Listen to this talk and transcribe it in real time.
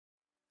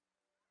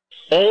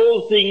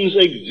All things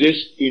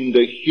exist in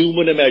the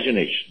human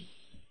imagination.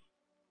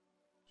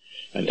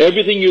 And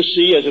everything you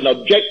see as an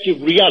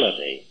objective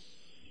reality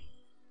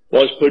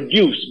was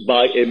produced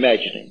by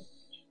imagining.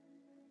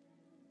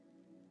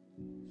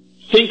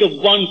 Think of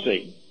one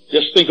thing,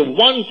 just think of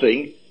one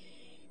thing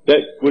that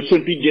would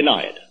simply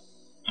deny it.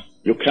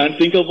 You can't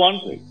think of one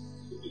thing.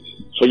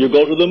 So you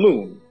go to the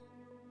moon.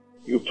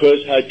 You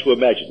first had to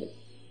imagine it.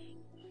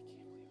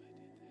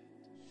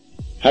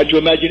 Had to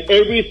imagine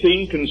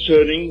everything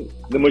concerning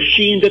the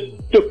machine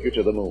that took you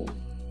to the moon.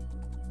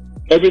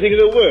 Everything in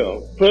the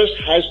world first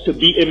has to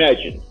be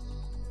imagined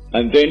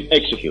and then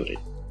executed.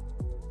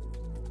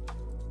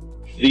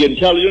 The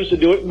intelligence to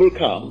do it will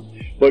come,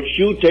 but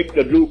you take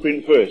the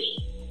blueprint first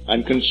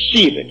and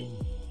conceive it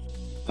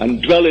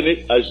and dwell in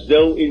it as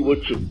though it were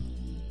true.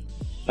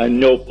 And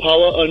no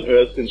power on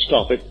earth can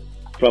stop it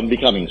from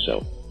becoming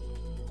so.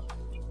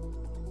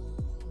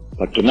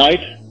 But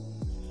tonight,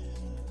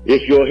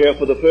 if you're here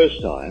for the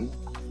first time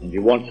and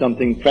you want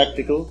something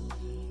practical,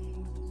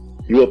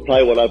 you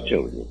apply what I've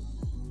told you.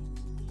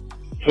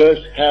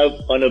 First, have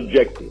an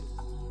objective.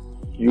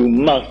 You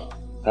must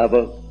have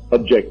an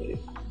objective.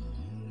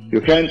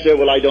 You can't say,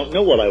 well, I don't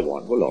know what I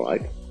want. Well, all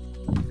right.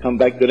 Come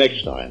back the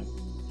next time.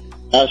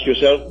 Ask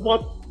yourself,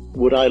 what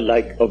would I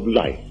like of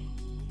life?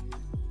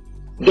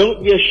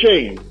 Don't be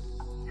ashamed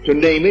to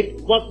name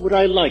it, what would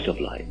I like of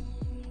life?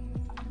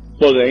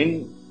 Well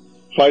then,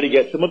 try to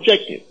get some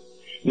objective.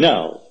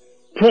 Now,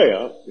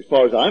 prayer, as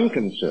far as I'm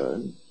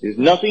concerned, is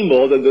nothing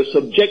more than the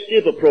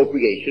subjective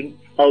appropriation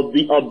of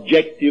the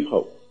objective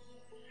hope.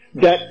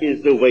 That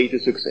is the way to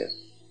success.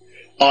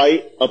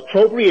 I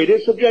appropriate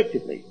it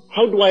subjectively.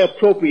 How do I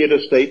appropriate a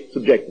state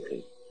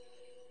subjectively?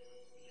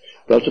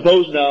 Well,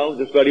 suppose now,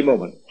 this very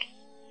moment,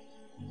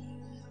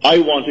 I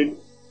wanted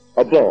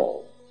a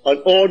ball,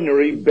 an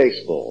ordinary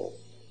baseball.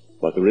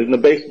 But there isn't a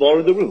baseball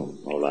in the room,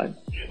 all right?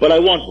 But I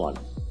want one.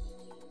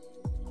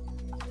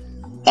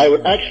 I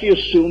would actually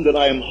assume that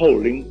I am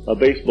holding a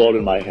baseball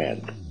in my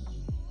hand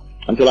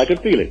until I can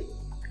feel it.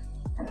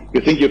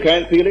 You think you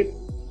can't feel it?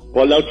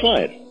 Well, now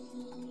try it.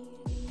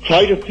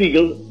 Try to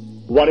feel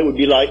what it would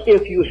be like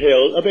if you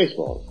held a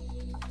baseball.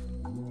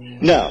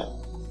 Now,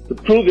 to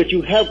prove that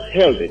you have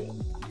held it,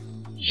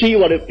 see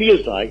what it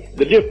feels like,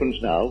 the difference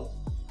now,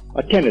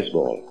 a tennis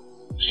ball.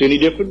 See any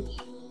difference?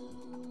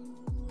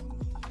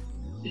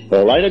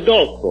 All right, a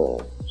golf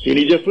ball. See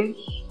any difference?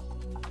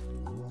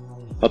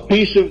 A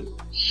piece of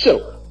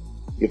silk.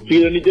 You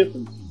feel any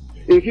difference?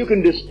 If you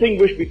can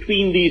distinguish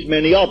between these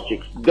many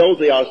objects, though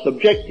they are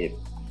subjective,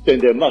 then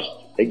there must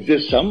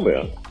exist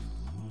somewhere.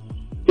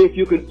 If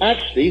you can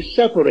actually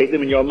separate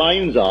them in your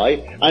mind's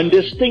eye and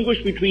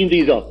distinguish between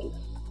these objects,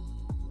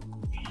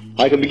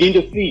 I can begin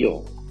to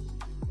feel,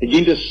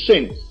 begin to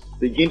sense,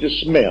 begin to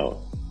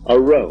smell a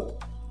rose.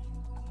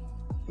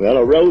 Well,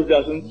 a rose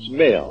doesn't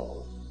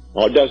smell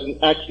or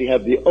doesn't actually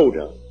have the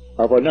odor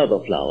of another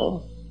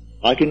flower.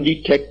 I can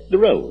detect the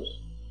rose.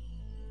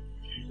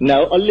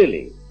 Now a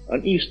lily,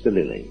 an Easter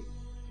lily.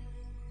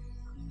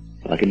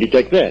 I can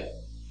detect that.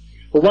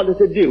 Well, what does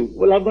it do?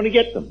 Well, I'm going to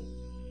get them.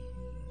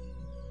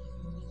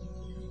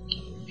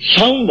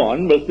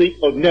 Someone will think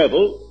of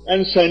Neville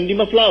and send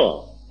him a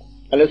flower.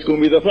 And it's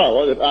going to be the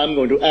flower that I'm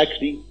going to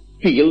actually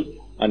feel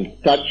and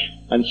touch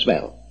and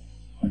smell.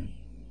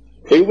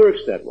 It works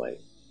that way.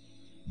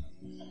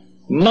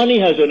 Money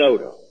has an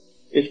odor.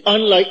 It's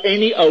unlike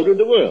any odor in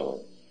the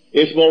world.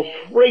 It's more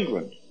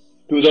fragrant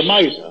to the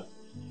miser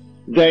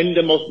than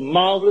the most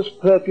marvelous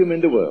perfume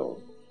in the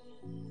world.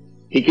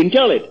 He can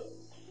tell it.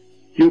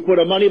 You put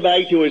a money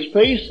bag to his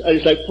face, and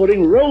it's like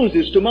putting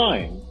roses to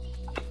mine.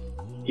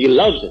 He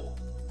loves it.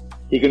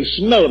 He can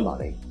smell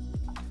money.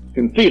 He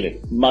can feel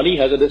it. Money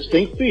has a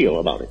distinct feel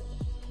about it.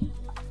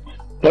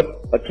 Put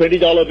a $20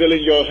 bill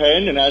in your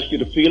hand and ask you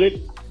to feel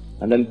it,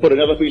 and then put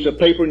another piece of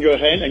paper in your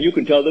hand, and you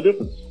can tell the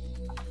difference.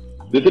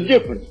 There's a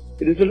difference.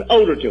 It is an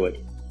odor to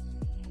it.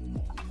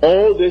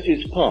 All this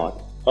is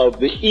part of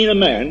the inner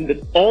man,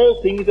 that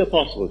all things are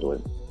possible to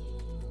him.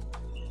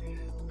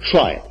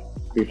 Try it.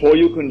 Before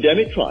you condemn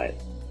it, try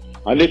it.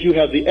 And if you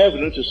have the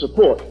evidence to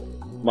support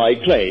my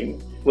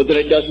claim, well, then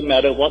it doesn't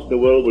matter what the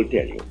world will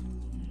tell you.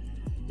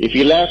 If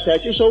he laughs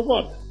at you, so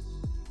what?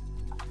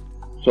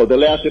 So they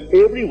laughed at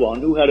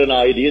everyone who had an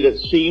idea that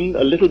seemed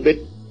a little bit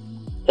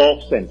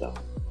off-center.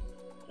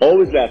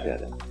 Always laughed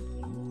at him.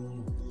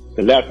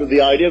 They laughed at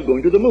the idea of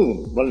going to the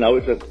moon. Well, now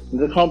it's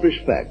an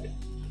accomplished fact.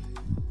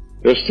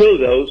 There are still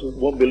those who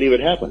won't believe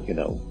it happened, you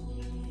know,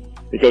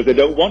 because they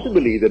don't want to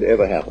believe that it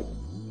ever happened.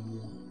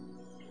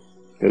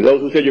 There are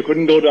those who said you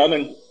couldn't go down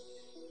and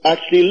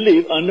actually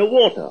live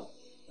underwater.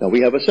 Now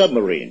we have a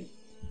submarine.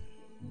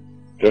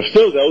 There are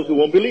still those who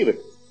won't believe it.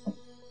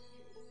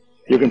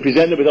 You can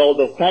present them with all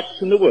the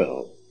facts in the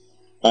world,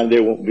 and they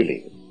won't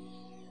believe it.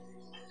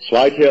 So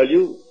I tell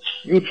you,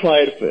 you try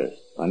it first.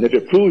 And if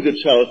it proves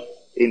itself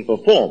in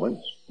performance,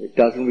 it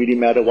doesn't really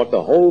matter what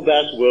the whole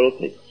vast world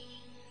thinks.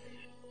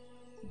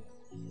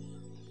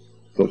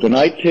 So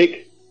tonight,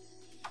 take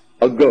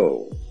a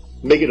goal.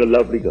 Make it a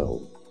lovely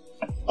goal,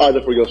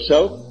 either for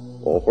yourself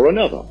or for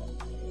another.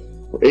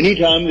 Any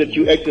time that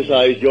you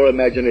exercise your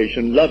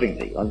imagination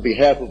lovingly on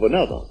behalf of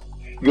another,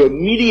 you're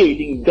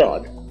mediating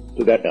God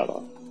to that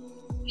other.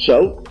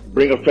 So,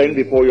 bring a friend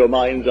before your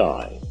mind's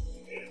eye.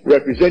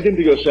 Represent him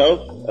to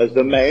yourself as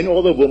the man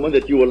or the woman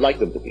that you would like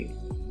them to be.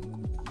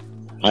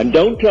 And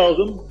don't tell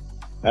them,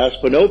 ask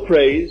for no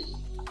praise,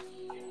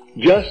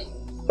 just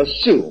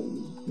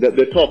assume that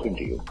they're talking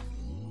to you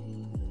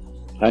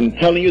and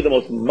telling you the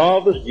most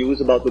marvelous news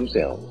about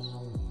themselves.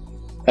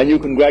 And you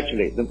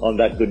congratulate them on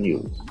that good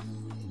news.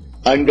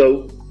 And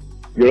go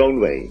your own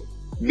way.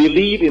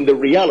 Believe in the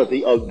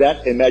reality of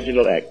that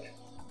imaginal act.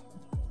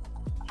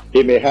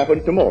 It may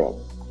happen tomorrow.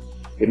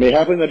 It may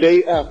happen the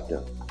day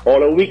after,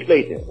 or a week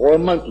later, or a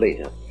month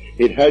later.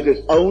 It has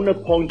its own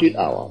appointed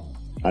hour,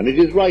 and it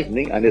is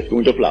ripening, and it's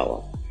going to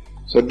flower.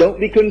 So don't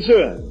be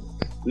concerned.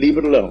 Leave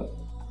it alone,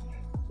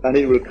 and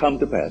it will come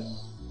to pass.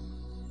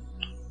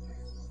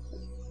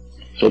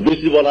 So this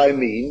is what I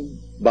mean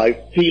by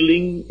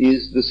feeling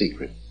is the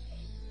secret.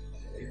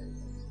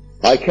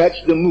 I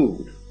catch the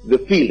mood, the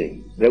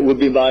feeling that would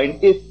be mine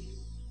if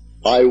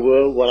I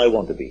were what I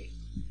want to be.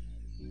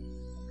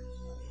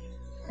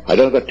 I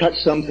don't have to touch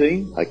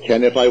something. I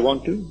can if I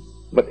want to.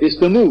 But it's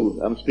the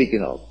mood I'm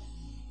speaking of.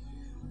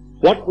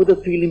 What would the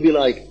feeling be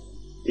like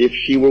if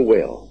she were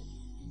well?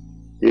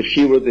 If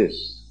she were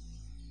this?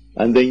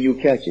 And then you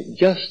catch it,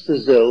 just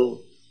as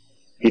though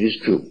it is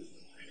true.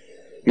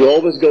 You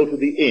always go to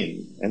the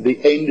end, and the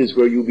end is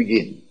where you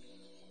begin.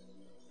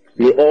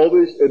 We're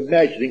always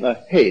imagining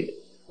ahead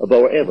of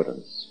our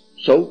evidence.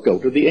 So go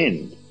to the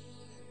end,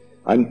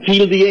 and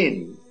feel the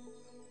end.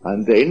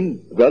 And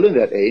then, dwell in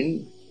that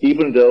end,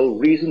 even though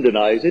reason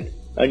denies it,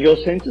 and your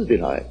senses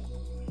deny it.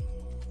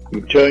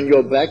 You turn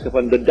your back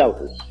upon the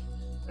doubters.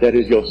 That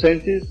is your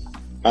senses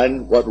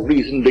and what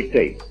reason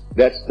dictates.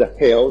 That's the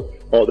hell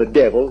or the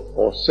devil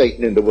or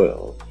Satan in the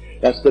world.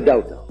 That's the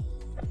doubter.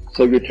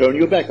 So you turn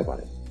your back upon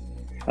it.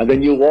 And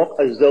then you walk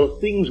as though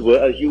things were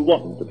as you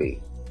want them to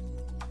be.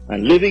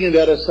 And living in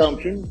that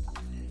assumption,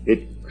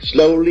 it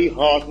slowly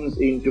hardens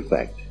into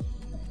fact.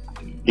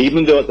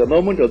 Even though at the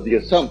moment of the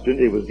assumption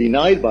it was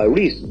denied by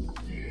reason,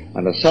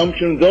 an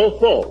assumption, though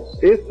false,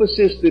 if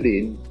persisted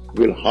in,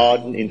 will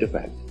harden into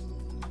fact.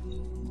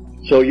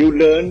 So you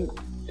learn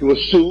to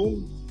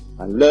assume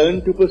and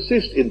learn to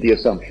persist in the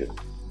assumption,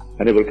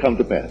 and it will come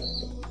to pass.